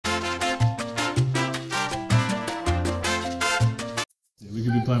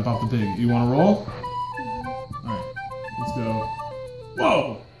be playing Pop the Pig. You want to roll? Alright, let's go.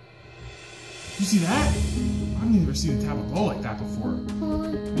 Whoa! Did you see that? I've never seen a tablet go like that before.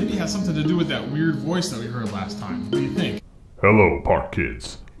 Maybe it has something to do with that weird voice that we heard last time. What do you think? Hello, Park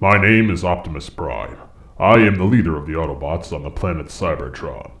Kids. My name is Optimus Prime. I am the leader of the Autobots on the planet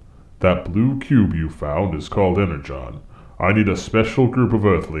Cybertron. That blue cube you found is called Energon. I need a special group of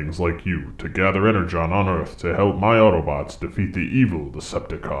Earthlings like you to gather Energon on Earth to help my Autobots defeat the evil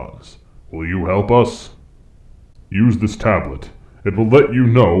Decepticons. Will you help us? Use this tablet. It will let you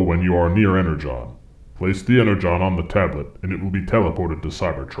know when you are near Energon. Place the Energon on the tablet and it will be teleported to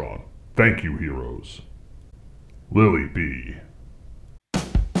Cybertron. Thank you, heroes. Lily B.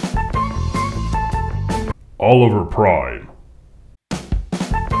 Oliver Prime.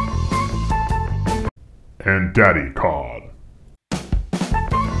 And Daddy Cod. You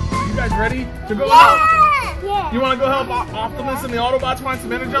guys ready to go Yeah! out? Yeah! You want to go help Optimus and the Autobots find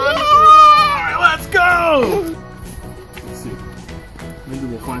some Energon? Alright, let's go! Let's see. Maybe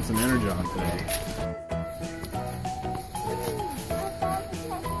we'll find some Energon today.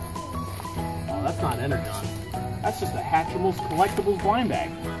 Oh, that's not Energon. That's just a Hatchimals Collectibles blind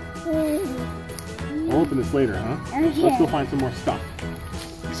bag. We'll open this later, huh? Okay. Let's go find some more stuff.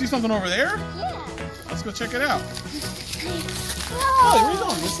 You see something over there? Yeah. Let's go check it out. Oh, where are you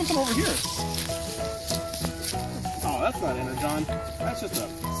going? There's something over here. Oh, that's not Energon. That's just a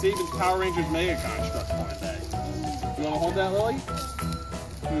Saban's Power Rangers Mega Construct blind bag. You want to hold that, Lily?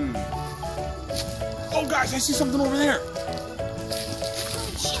 Oh, guys, I see something over there.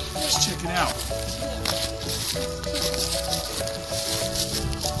 Let's check it out.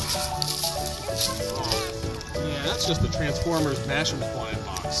 Yeah, that's just the Transformers Mashers blind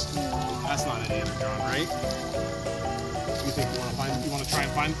box. That's not an Energon, right? You think you want to try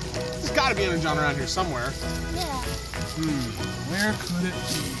and find? There's got to be Energon around here somewhere. Yeah. Where could it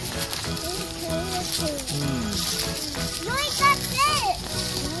be? No, that's it.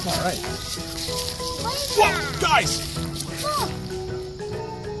 All right. What is Whoa, that? guys! Look.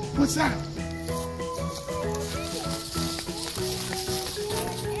 What's that?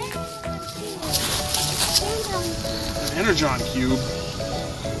 An Energon cube.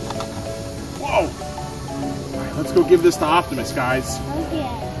 Whoa! All right, let's go give this to Optimus, guys. Okay.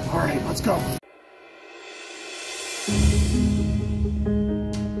 All right, let's go.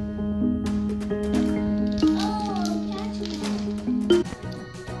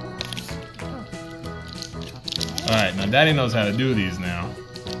 Alright, now Daddy knows how to do these now.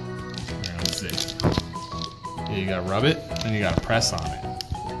 Alright, let's see. Yeah, you gotta rub it, then you gotta press on it.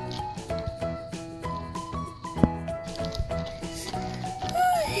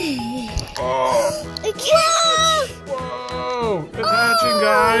 Oh! Okay. Whoa! It's hatching,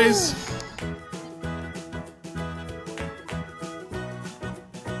 guys!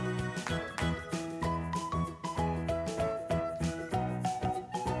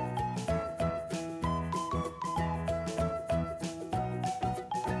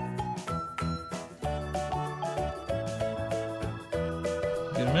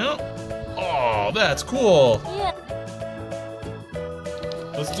 Get him out. Oh, that's cool. Yeah.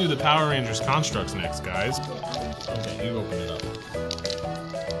 Let's do the Power Rangers constructs next, guys. Okay, you open it up.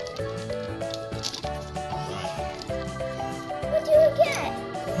 What do we get?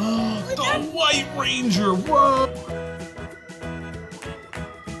 The White Ranger! Whoa!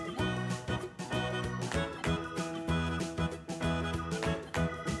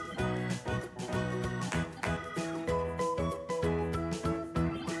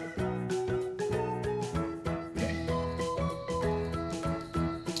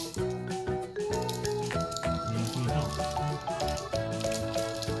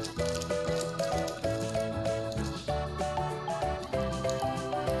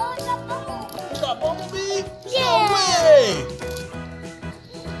 Oh, it's a bubble. You got Bumblebee? Yeah. No way!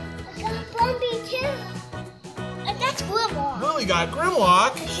 I got Bumblebee too. And that's Grimlock. Lily got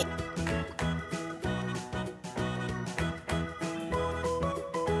Grimlock.